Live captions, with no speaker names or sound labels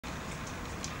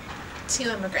To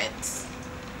immigrants,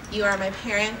 you are my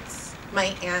parents,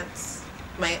 my aunts,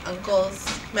 my uncles,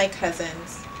 my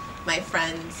cousins, my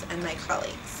friends, and my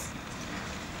colleagues.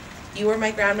 You were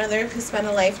my grandmother who spent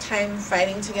a lifetime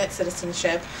fighting to get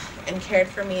citizenship and cared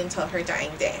for me until her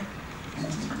dying day.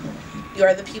 You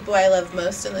are the people I love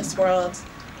most in this world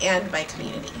and my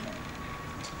community.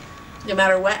 No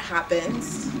matter what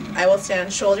happens, I will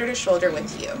stand shoulder to shoulder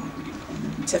with you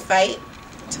to fight,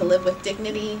 to live with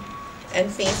dignity, and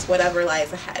face whatever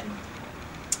lies ahead.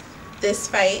 This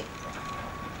fight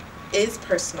is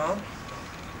personal,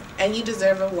 and you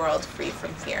deserve a world free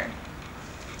from fear.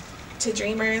 To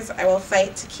dreamers, I will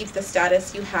fight to keep the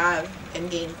status you have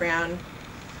and gain ground.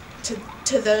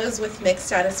 To those with mixed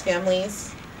status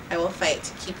families, I will fight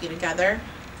to keep you together.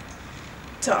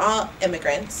 To all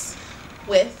immigrants,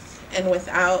 with and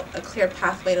without a clear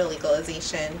pathway to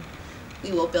legalization,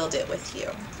 we will build it with you.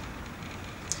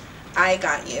 I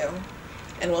got you,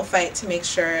 and will fight to make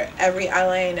sure every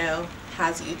ally I know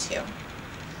has you too.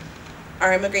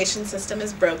 Our immigration system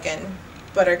is broken,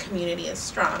 but our community is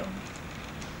strong.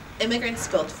 Immigrants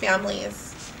build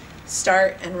families,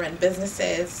 start and run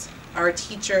businesses, are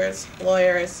teachers,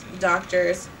 lawyers,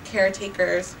 doctors,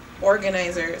 caretakers,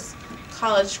 organizers,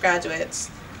 college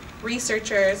graduates,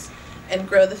 researchers, and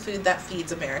grow the food that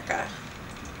feeds America.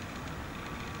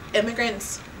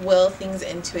 Immigrants will things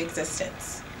into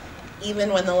existence,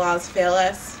 even when the laws fail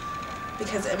us,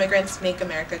 because immigrants make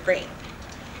America great.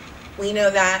 We know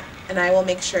that, and I will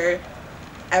make sure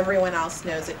everyone else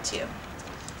knows it too.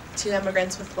 To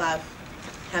immigrants with love,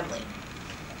 Hemley.